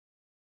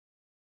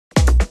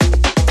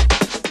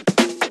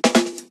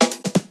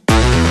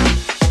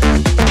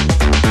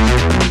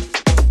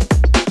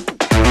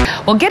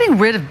Well, getting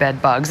rid of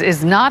bed bugs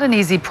is not an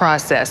easy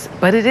process,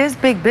 but it is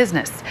big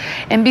business.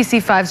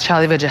 NBC5's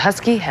Charlie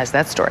Wojciechowski has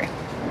that story.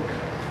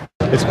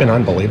 It's been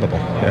unbelievable.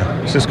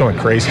 Yeah, it's just going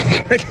crazy.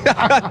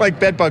 Like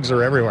bed bugs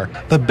are everywhere.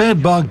 The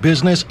bed bug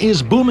business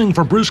is booming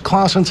for Bruce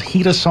Clausen's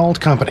Heat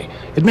Assault Company.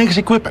 It makes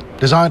equipment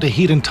designed to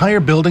heat entire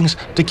buildings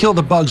to kill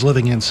the bugs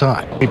living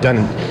inside. We've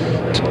done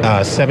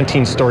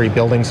 17-story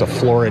buildings a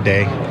floor a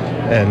day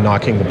and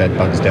knocking the bed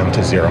bugs down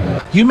to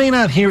zero. You may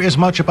not hear as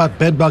much about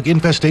bed bug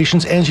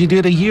infestations as you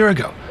did a year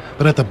ago,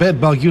 but at the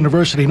BedBug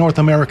University North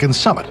American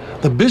Summit,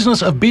 the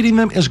business of beating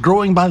them is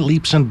growing by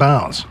leaps and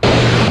bounds.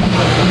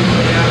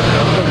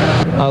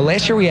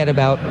 Last year we had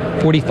about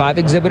 45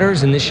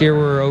 exhibitors, and this year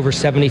we're over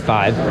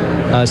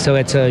 75. So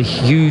it's a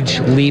huge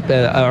leap.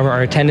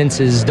 Our attendance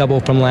is double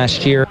from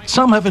last year.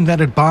 Some have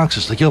invented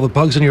boxes to kill the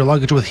bugs in your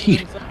luggage with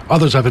heat.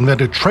 Others have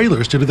invented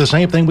trailers to do the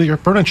same thing with your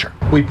furniture.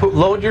 We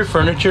load your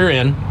furniture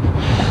in,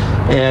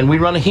 and we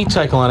run a heat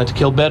cycle on it to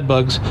kill bed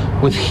bugs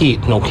with heat,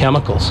 no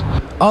chemicals.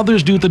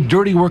 Others do the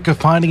dirty work of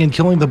finding and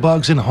killing the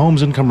bugs in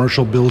homes and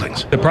commercial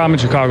buildings. The problem in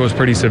Chicago is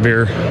pretty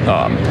severe.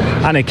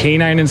 On a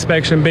canine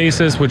inspection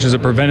basis, which is a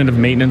preventative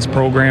maintenance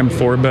program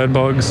for bed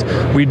bugs,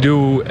 we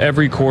do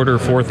every quarter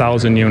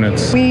 4,000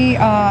 units. We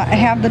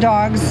have the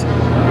dogs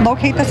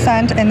locate the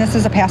scent, and this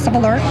is a passive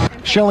alert.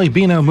 Shelley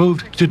Bino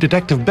moved to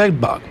Detective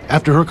Bedbug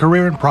after her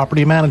career in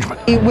property management.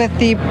 With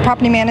the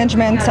property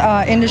management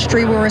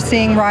industry, we were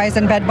seeing rise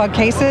in bed bug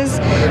cases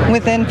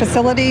within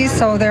facilities,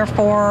 so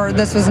therefore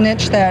this was a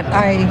niche that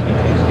I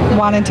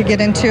wanted to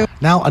get into.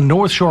 Now a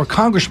North Shore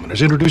congressman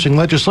is introducing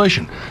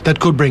legislation that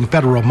could bring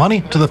federal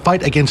money to the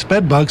fight against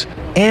bed bugs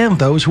and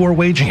those who are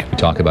waging it. We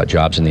talk about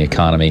jobs in the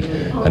economy.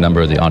 A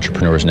number of the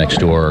entrepreneurs next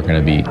door are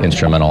going to be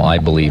instrumental, I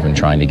believe, in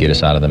trying to get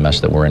us out of the mess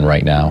that we're in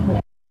right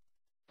now.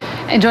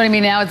 And joining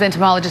me now is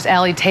entomologist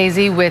Allie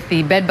Taisey with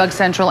the BedBug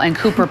Central and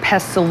Cooper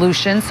Pest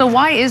Solutions. So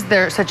why is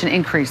there such an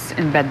increase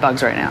in bed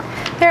bugs right now?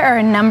 There are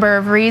a number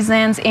of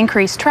reasons.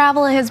 Increased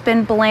travel has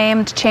been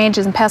blamed,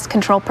 changes in pest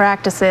control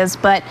practices,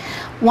 but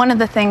one of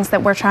the things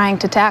that we're trying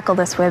to tackle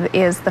this with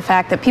is the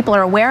fact that people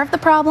are aware of the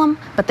problem,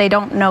 but they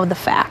don't know the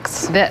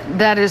facts.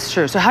 That is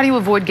true. So how do you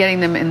avoid getting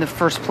them in the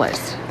first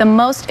place? The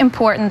most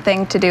important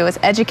thing to do is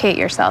educate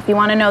yourself. You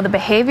want to know the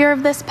behavior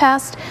of this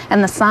pest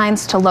and the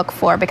signs to look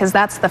for, because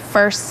that's the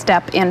first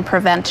step in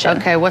prevention.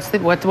 Okay, what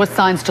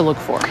signs to look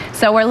for?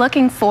 So we're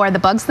looking for the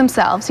bugs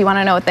themselves. You want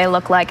to know what they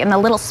look like, and the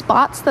little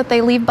spots that they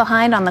leave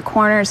behind on the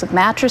corners of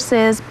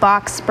mattresses,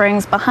 box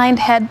springs, behind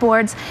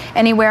headboards,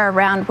 anywhere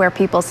around where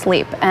people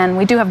sleep. And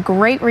we do have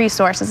great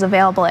resources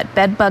available at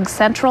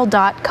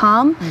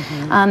bedbugcentral.com.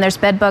 There's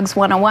BedBugs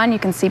 101. You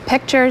can see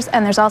pictures,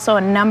 and there's also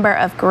a number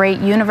of great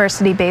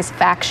university-based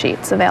fact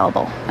sheets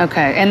available.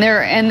 Okay, and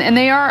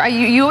they are.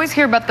 You always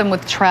hear about them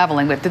with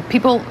traveling, but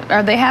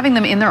are they having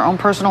them in their own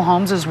personal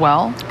homes as well?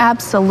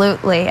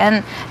 Absolutely.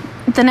 And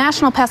the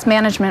National Pest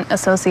Management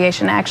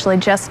Association actually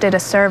just did a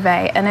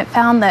survey, and it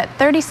found that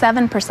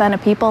 37%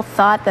 of people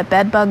thought that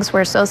bed bugs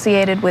were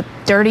associated with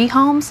dirty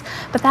homes,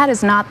 but that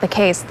is not the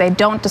case. They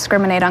don't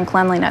discriminate on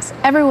cleanliness.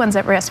 Everyone's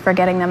at risk for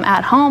getting them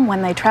at home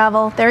when they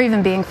travel. They're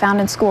even being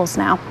found in schools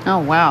now. Oh,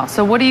 wow.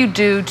 So what do you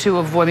do to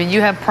avoid? I mean,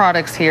 you have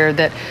products here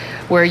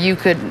where you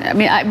could,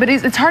 but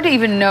it's hard to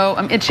even know.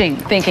 I'm itching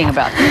thinking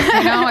about this.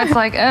 You know, it's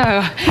like,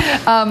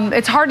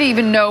 it's hard to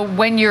even know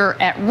when you're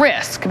at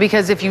risk,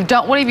 because if you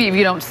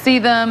don't see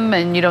them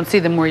and you don't see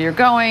them where you're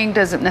going,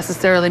 doesn't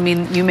necessarily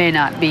mean you may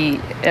not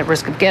be at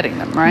risk of getting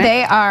them, right?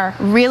 They are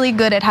really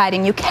good at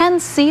hiding. You can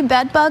see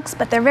bed bugs,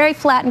 but they're very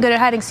flat and good at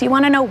hiding, so you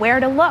want to know where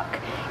to look.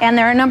 And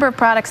there are a number of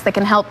products that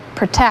can help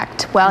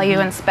protect while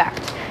you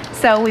inspect.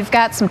 So we've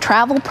got some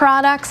travel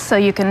products so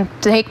you can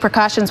take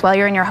precautions while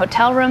you're in your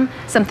hotel room,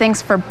 some things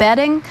for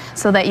bedding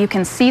so that you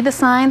can see the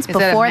signs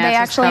before they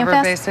actually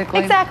infest. Basically?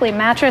 Exactly,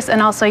 mattress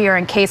and also your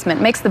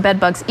encasement. Makes the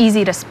bed bugs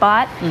easy to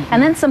spot. And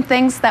then some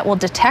things that will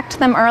detect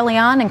them early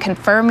on and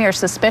confirm your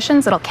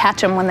suspicions. It'll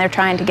catch them when they're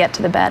trying to get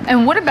to the bed.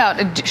 And what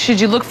about,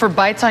 should you look for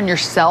bites on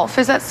yourself?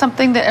 Is that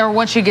something that, or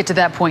once you get to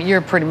that point, you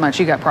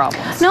got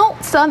problems? No,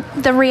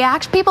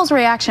 people's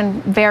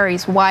reaction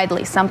varies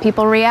widely. Some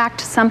people react,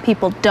 some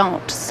people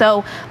don't. So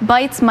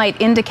bites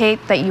might indicate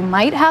that you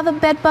might have a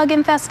bed bug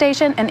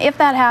infestation, and if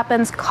that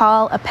happens,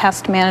 call a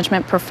pest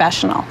management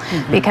professional,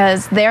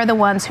 because they're the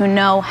ones who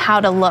know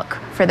how to look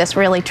for this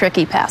really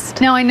tricky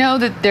pest. Now, I know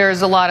that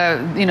there's a lot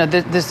of,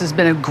 this has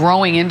been a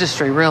growing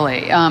industry,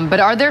 really, but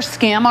are there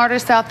scam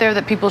artists out there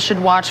that people should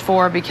watch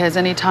for? Because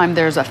anytime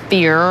there's a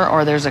fear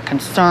or there's a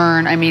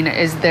concern, I mean,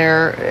 is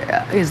there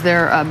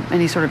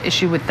any sort of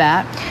issue with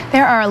that?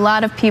 There are a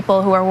lot of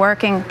people who are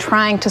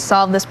trying to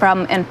solve this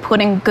problem and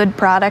putting good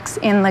products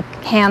in the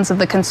hands of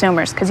the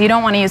consumers, because you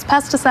don't want to use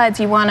pesticides.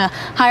 You want to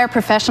hire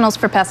professionals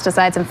for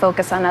pesticides and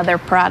focus on other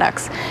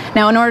products.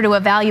 Now, in order to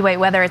evaluate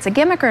whether it's a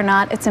gimmick or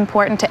not, it's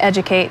important to educate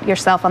educate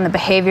yourself on the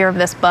behavior of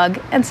this bug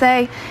and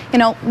say, you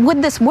know,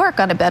 would this work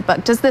on a bed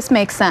bug? Does this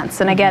make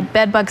sense? And again,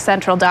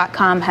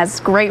 bedbugcentral.com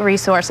has great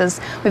resources.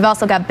 We've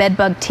also got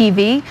BedBug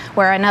TV,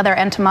 where another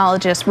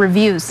entomologist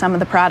reviews some of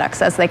the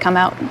products as they come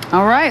out.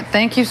 All right.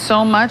 Thank you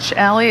so much,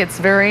 Allie. It's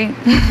very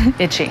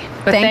itchy.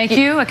 But thank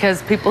you,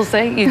 because people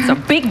say it's a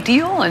big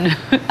deal, and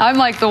I'm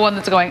like the one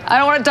that's going, I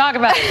don't want to talk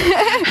about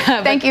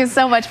it. Thank you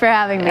so much for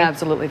having me.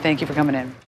 Absolutely. Thank you for coming in.